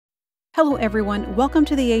Hello everyone, welcome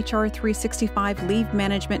to the HR 365 Leave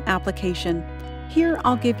Management application. Here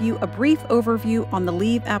I'll give you a brief overview on the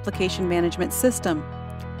Leave Application Management System.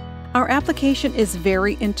 Our application is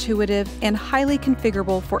very intuitive and highly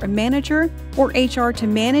configurable for a manager or HR to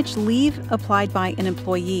manage leave applied by an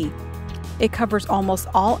employee. It covers almost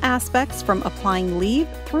all aspects from applying leave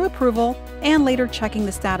through approval and later checking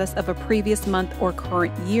the status of a previous month or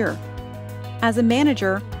current year. As a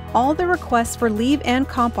manager, all the requests for leave and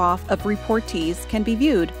comp off of reportees can be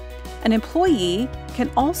viewed. An employee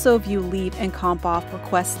can also view leave and comp off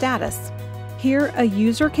request status. Here, a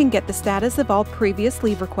user can get the status of all previous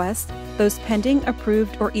leave requests, those pending,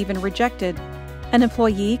 approved, or even rejected. An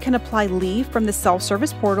employee can apply leave from the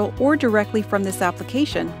self-service portal or directly from this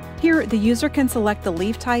application. Here, the user can select the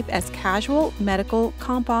leave type as casual, medical,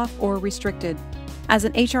 comp off, or restricted. As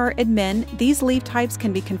an HR admin, these leave types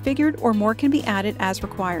can be configured or more can be added as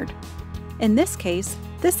required. In this case,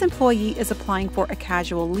 this employee is applying for a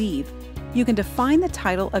casual leave. You can define the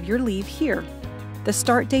title of your leave here. The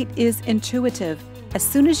start date is intuitive. As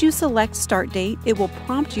soon as you select start date, it will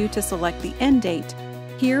prompt you to select the end date.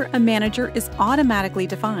 Here, a manager is automatically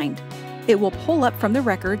defined. It will pull up from the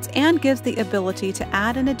records and gives the ability to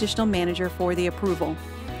add an additional manager for the approval.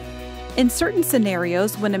 In certain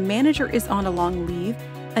scenarios, when a manager is on a long leave,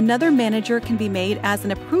 another manager can be made as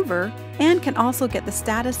an approver and can also get the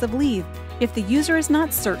status of leave. If the user is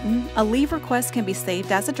not certain, a leave request can be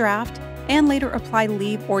saved as a draft and later apply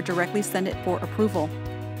leave or directly send it for approval.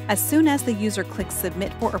 As soon as the user clicks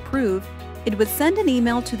Submit for Approve, it would send an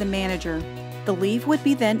email to the manager. The leave would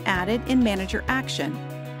be then added in Manager Action.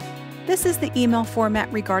 This is the email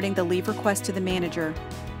format regarding the leave request to the manager.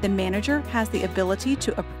 The manager has the ability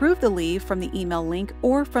to approve the leave from the email link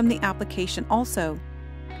or from the application also.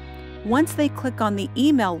 Once they click on the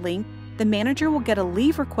email link, the manager will get a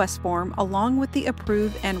leave request form along with the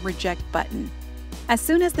Approve and Reject button. As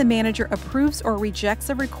soon as the manager approves or rejects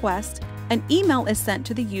a request, an email is sent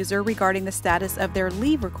to the user regarding the status of their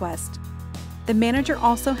leave request. The manager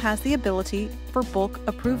also has the ability for bulk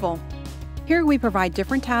approval. Here we provide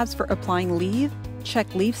different tabs for applying leave,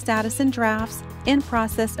 check leave status in drafts, in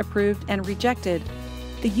process, approved, and rejected.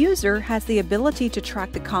 The user has the ability to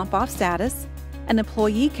track the comp off status. An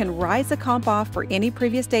employee can rise a comp off for any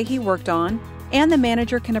previous day he worked on, and the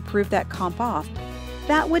manager can approve that comp off.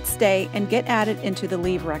 That would stay and get added into the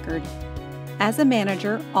leave record. As a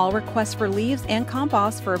manager, all requests for leaves and comp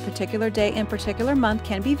offs for a particular day and particular month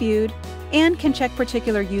can be viewed and can check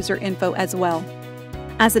particular user info as well.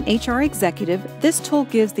 As an HR executive, this tool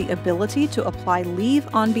gives the ability to apply leave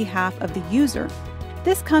on behalf of the user.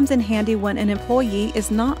 This comes in handy when an employee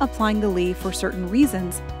is not applying the leave for certain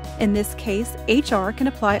reasons. In this case, HR can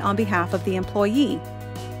apply on behalf of the employee.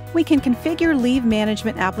 We can configure leave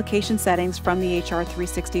management application settings from the HR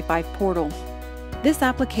 365 portal. This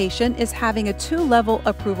application is having a two-level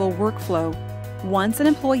approval workflow. Once an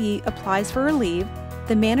employee applies for a leave,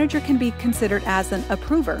 the manager can be considered as an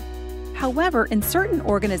approver. However, in certain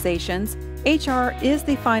organizations, HR is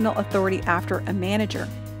the final authority after a manager.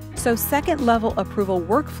 So second-level approval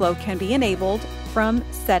workflow can be enabled from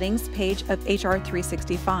Settings page of HR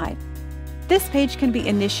 365. This page can be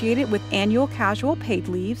initiated with annual casual paid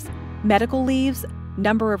leaves, medical leaves,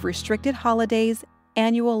 number of restricted holidays,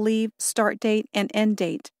 annual leave, start date, and end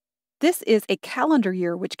date. This is a calendar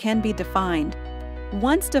year which can be defined.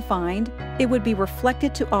 Once defined, it would be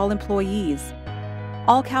reflected to all employees.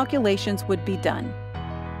 All calculations would be done.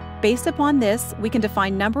 Based upon this, we can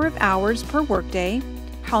define number of hours per workday,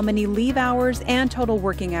 how many leave hours, and total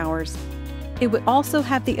working hours. It would also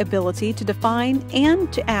have the ability to define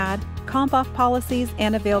and to add comp off policies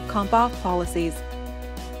and avail comp off policies.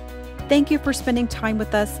 Thank you for spending time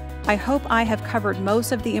with us. I hope I have covered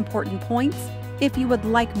most of the important points. If you would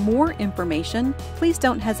like more information, please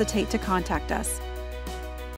don't hesitate to contact us.